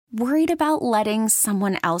Worried about letting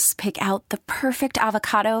someone else pick out the perfect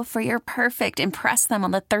avocado for your perfect impress them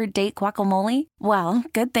on the third date guacamole? Well,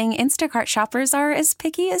 good thing Instacart shoppers are as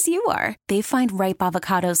picky as you are. They find ripe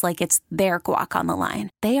avocados like it's their guac on the line.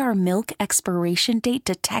 They are milk expiration date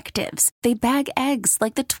detectives. They bag eggs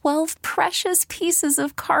like the 12 precious pieces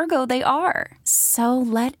of cargo they are. So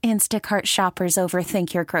let Instacart shoppers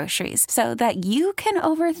overthink your groceries so that you can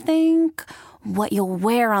overthink what you'll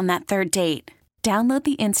wear on that third date. Download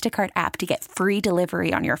the Instacart app to get free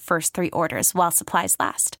delivery on your first 3 orders while supplies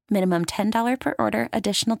last. Minimum $10 per order.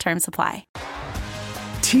 Additional terms apply.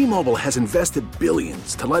 T-Mobile has invested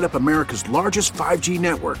billions to light up America's largest 5G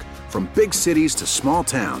network, from big cities to small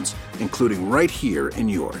towns, including right here in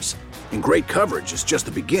yours. And great coverage is just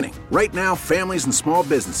the beginning. Right now, families and small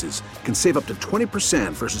businesses can save up to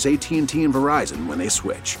 20% versus AT&T and Verizon when they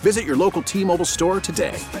switch. Visit your local T-Mobile store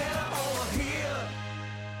today.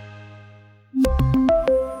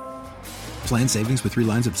 Plan savings with 3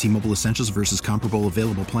 lines of T-Mobile Essentials versus comparable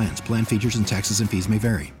available plans. Plan features and taxes and fees may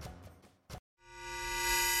vary.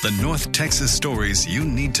 The North Texas stories you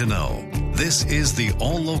need to know. This is the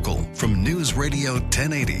All Local from News Radio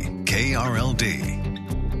 1080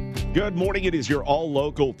 KRLD. Good morning. It is your All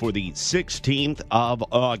Local for the 16th of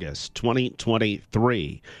August,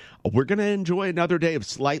 2023. We're going to enjoy another day of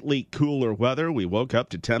slightly cooler weather. We woke up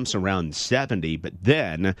to temps around 70, but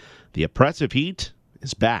then the oppressive heat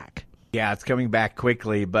is back. Yeah, it's coming back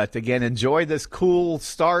quickly, but again, enjoy this cool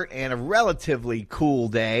start and a relatively cool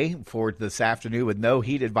day for this afternoon with no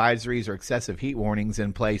heat advisories or excessive heat warnings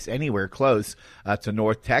in place anywhere close to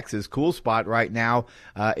North Texas. Cool spot right now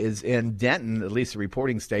is in Denton, at least the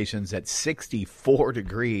reporting station's at 64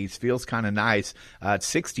 degrees. Feels kind of nice. It's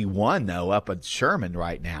 61, though, up at Sherman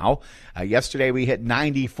right now. Yesterday we hit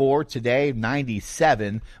 94, today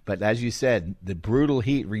 97, but as you said, the brutal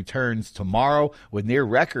heat returns tomorrow with near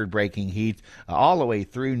record-breaking heat all the way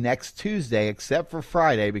through next Tuesday, except for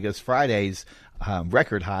Friday, because Friday's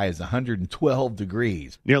record high is 112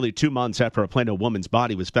 degrees. Nearly 2 months after a Plano woman's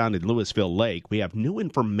body was found in Louisville Lake, we have new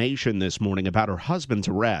information this morning about her husband's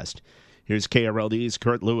arrest. Here's KRLD's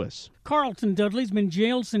Kurt Lewis. Carlton Dudley's been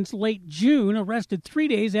jailed since late June, arrested 3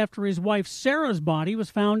 days after his wife Sarah's body was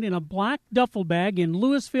found in a black duffel bag in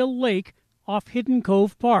Louisville Lake off Hidden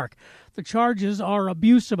Cove Park. The charges are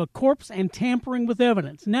abuse of a corpse and tampering with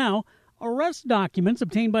evidence. Now, arrest documents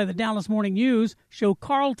obtained by the Dallas Morning News show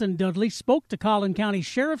Carlton Dudley spoke to Collin County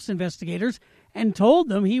Sheriff's investigators and told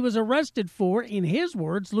them he was arrested for, in his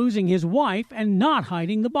words, losing his wife and not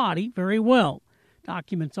hiding the body very well.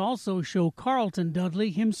 Documents also show Carlton Dudley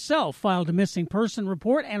himself filed a missing person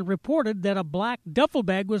report and reported that a black duffel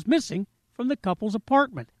bag was missing from the couple's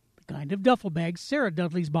apartment, the kind of duffel bag Sarah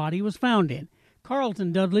Dudley's body was found in.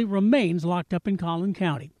 Carlton Dudley remains locked up in Collin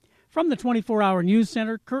County. From the 24-hour News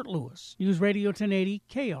Center, Kurt Lewis, News Radio 1080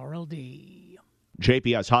 KRLD.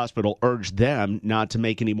 JPS Hospital urged them not to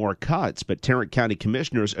make any more cuts, but Tarrant County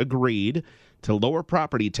commissioners agreed to lower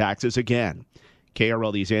property taxes again.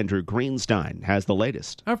 KRLD's Andrew Greenstein has the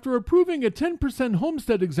latest. After approving a 10%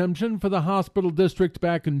 homestead exemption for the hospital district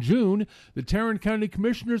back in June, the Tarrant County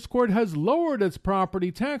Commissioners Court has lowered its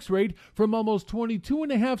property tax rate from almost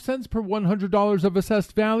 22.5 cents per $100 of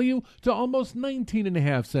assessed value to almost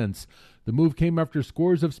 19.5 cents. The move came after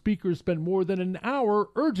scores of speakers spent more than an hour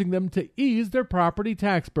urging them to ease their property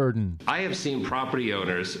tax burden. I have seen property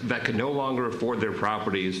owners that could no longer afford their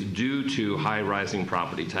properties due to high rising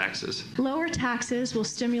property taxes. Lower taxes will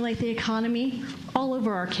stimulate the economy all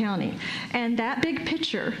over our county, and that big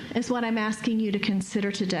picture is what I'm asking you to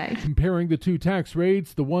consider today. Comparing the two tax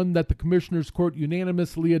rates, the one that the Commissioners Court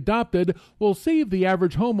unanimously adopted will save the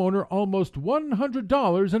average homeowner almost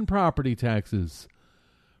 $100 in property taxes.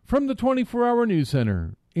 From the 24-hour News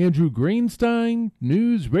Center, Andrew Greenstein,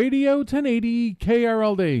 News Radio 1080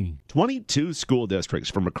 KRLD. 22 school districts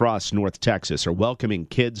from across North Texas are welcoming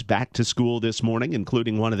kids back to school this morning,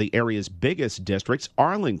 including one of the area's biggest districts,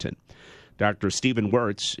 Arlington. Dr. Stephen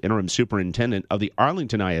Wirtz, interim superintendent of the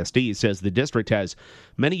Arlington ISD, says the district has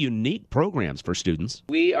many unique programs for students.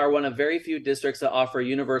 We are one of very few districts that offer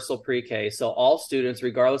universal pre-K, so all students,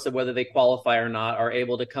 regardless of whether they qualify or not, are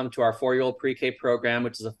able to come to our 4-year-old pre-K program,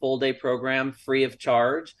 which is a full-day program free of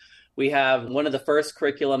charge. We have one of the first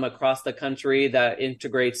curriculum across the country that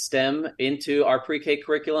integrates STEM into our pre-K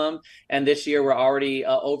curriculum. And this year, we're already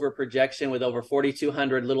over projection with over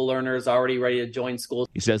 4,200 little learners already ready to join school.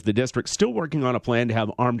 He says the district's still working on a plan to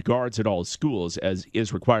have armed guards at all schools, as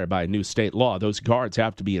is required by a new state law. Those guards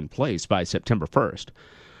have to be in place by September 1st.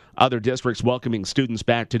 Other districts welcoming students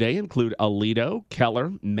back today include Aledo,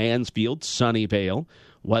 Keller, Mansfield, Sunnyvale,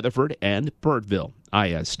 Weatherford, and Birdville.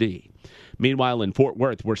 ISD. Meanwhile, in Fort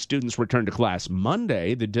Worth, where students returned to class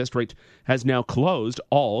Monday, the district has now closed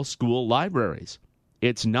all school libraries.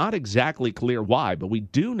 It's not exactly clear why, but we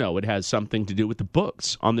do know it has something to do with the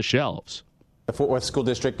books on the shelves. The Fort Worth School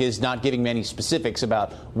District is not giving many specifics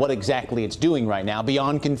about what exactly it's doing right now,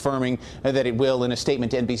 beyond confirming that it will, in a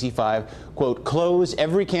statement to NBC5, quote, close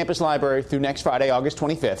every campus library through next Friday, August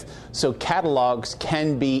 25th, so catalogs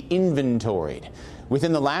can be inventoried.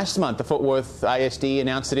 Within the last month, the Fort Worth ISD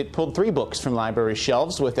announced that it pulled 3 books from library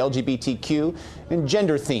shelves with LGBTQ and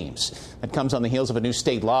gender themes. That comes on the heels of a new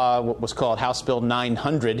state law, what was called House Bill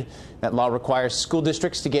 900. That law requires school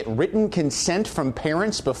districts to get written consent from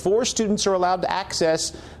parents before students are allowed to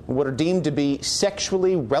access what are deemed to be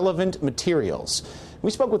sexually relevant materials.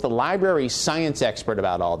 We spoke with the library science expert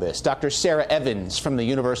about all this, Dr. Sarah Evans from the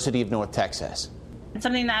University of North Texas.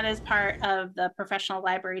 Something that is part of the professional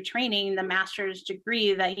library training, the master's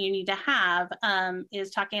degree that you need to have,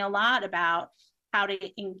 is talking a lot about how to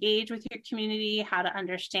engage with your community, how to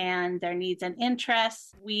understand their needs and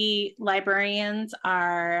interests. We librarians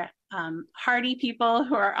are hardy people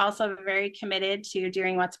who are also very committed to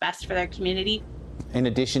doing what's best for their community. In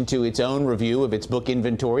addition to its own review of its book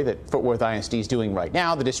inventory that Fort Worth ISD is doing right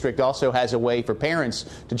now, the district also has a way for parents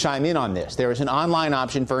to chime in on this. There is an online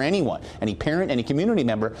option for anyone, any parent, any community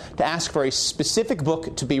member, to ask for a specific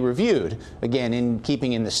book to be reviewed, again, in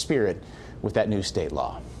keeping in the spirit with that new state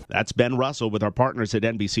law. That's Ben Russell with our partners at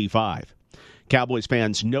NBC5. Cowboys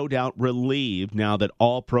fans no doubt relieved now that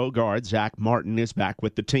All-Pro guard Zach Martin is back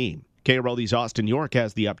with the team. KRLD's Austin York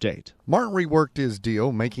has the update. Martin reworked his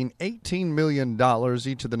deal, making $18 million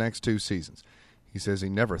each of the next 2 seasons. He says he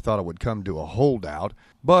never thought it would come to a holdout,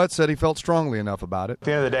 but said he felt strongly enough about it. At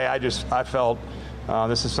the end of the day, I felt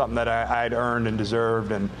this is something that I had earned and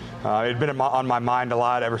deserved, and it had been on my mind a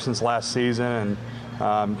lot ever since last season,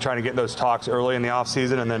 and trying to get those talks early in the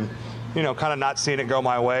offseason, and then kind of not seeing it go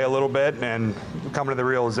my way a little bit, and coming to the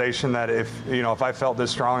realization that if I felt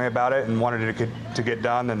this strongly about it and wanted it to get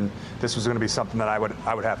done, then this was going to be something that I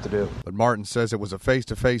would have to do. But Martin says it was a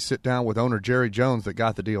face-to-face sit-down with owner Jerry Jones that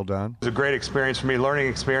got the deal done. It was a great experience for me, learning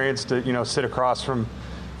experience to sit across from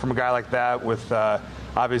a guy like that with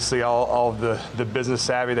obviously all of the business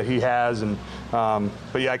savvy that he has, and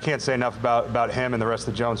but yeah, I can't say enough about him and the rest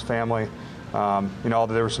of the Jones family. Although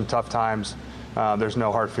there were some tough times, there's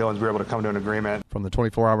no hard feelings. We were able to come to an agreement. From the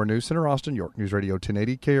 24-hour News Center, Austin York, News Radio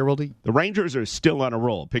 1080 KRLD. The Rangers are still on a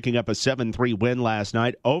roll, picking up a 7-3 win last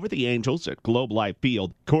night over the Angels at Globe Life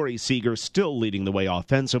Field. Corey Seager still leading the way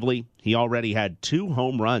offensively. He already had 2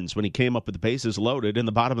 home runs when he came up with the bases loaded in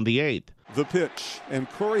the bottom of the 8th. The pitch, and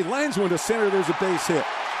Corey lines one to center. There's a base hit.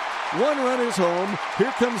 1 run is home.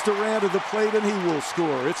 Here comes Durant to the plate, and he will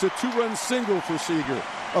score. It's a 2-run single for Seager.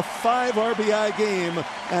 A 5-RBI game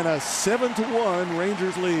and a 7-1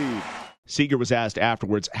 Rangers lead. Seager was asked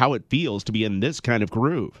afterwards how it feels to be in this kind of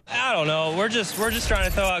groove. I don't know. We're just trying to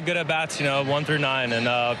throw out good at-bats, 1 through 9,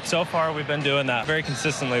 and so far we've been doing that very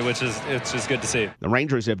consistently, it's just good to see. The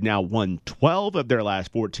Rangers have now won 12 of their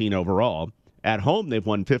last 14 overall. At home, they've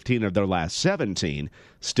won 15 of their last 17,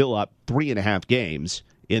 still up 3.5 games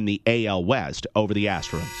in the AL West over the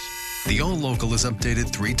Astros. The All Local is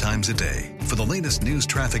updated 3 times a day. For the latest news,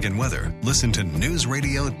 traffic, and weather, listen to News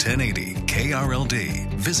Radio 1080 KRLD.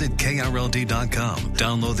 Visit KRLD.com,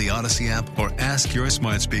 download the Odyssey app, or ask your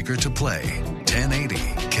smart speaker to play 1080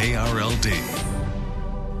 KRLD.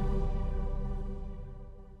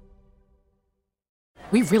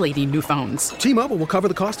 We really need new phones. T-Mobile will cover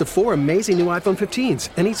the cost of 4 amazing new iPhone 15s,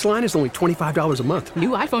 and each line is only $25 a month. New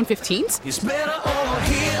iPhone 15s? It's better over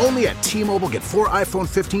here. Only at T-Mobile, get 4 iPhone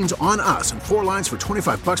 15s on us and 4 lines for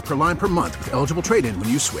 $25 per line per month with eligible trade-in when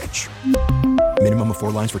you switch. Minimum of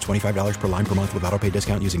 4 lines for $25 per line per month with autopay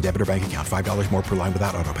discount using debit or bank account. $5 more per line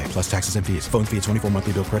without autopay, plus taxes and fees. Phone fee at 24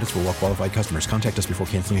 monthly bill credits for well-qualified customers. Contact us before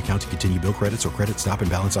canceling account to continue bill credits or credit stop and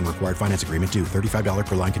balance on required finance agreement due. $35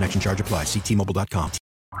 per line connection charge applies. See T-Mobile.com.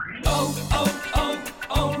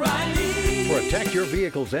 O'Reilly. Protect your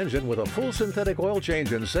vehicle's engine with a full synthetic oil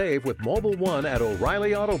change and save with Mobile One at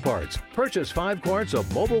O'Reilly Auto Parts. Purchase 5 quarts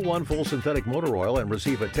of Mobile One full synthetic motor oil and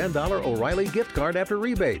receive a $10 O'Reilly gift card after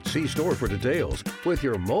rebate. See store for details. With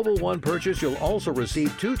your Mobile One purchase, you'll also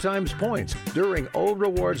receive 2 times points during O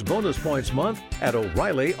Rewards Bonus Points Month at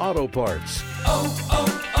O'Reilly Auto Parts.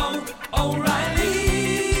 O'Reilly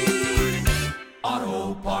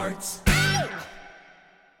Auto Parts.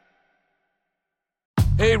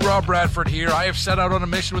 Hey, Rob Bradford here. I have set out on a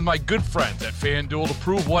mission with my good friends at FanDuel to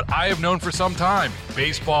prove what I have known for some time.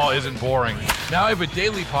 Baseball isn't boring. Now I have a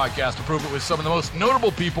daily podcast to prove it with some of the most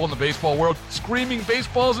notable people in the baseball world, screaming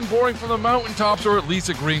baseball isn't boring from the mountaintops, or at least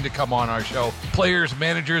agreeing to come on our show. Players,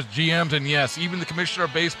 managers, GMs, and yes, even the commissioner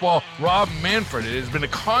of baseball, Rob Manfred. It has been a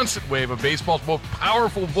constant wave of baseball's most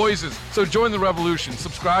powerful voices. So join the revolution.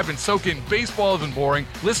 Subscribe and soak in Baseball Isn't Boring.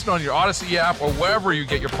 Listen on your Odyssey app or wherever you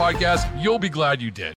get your podcasts. You'll be glad you did.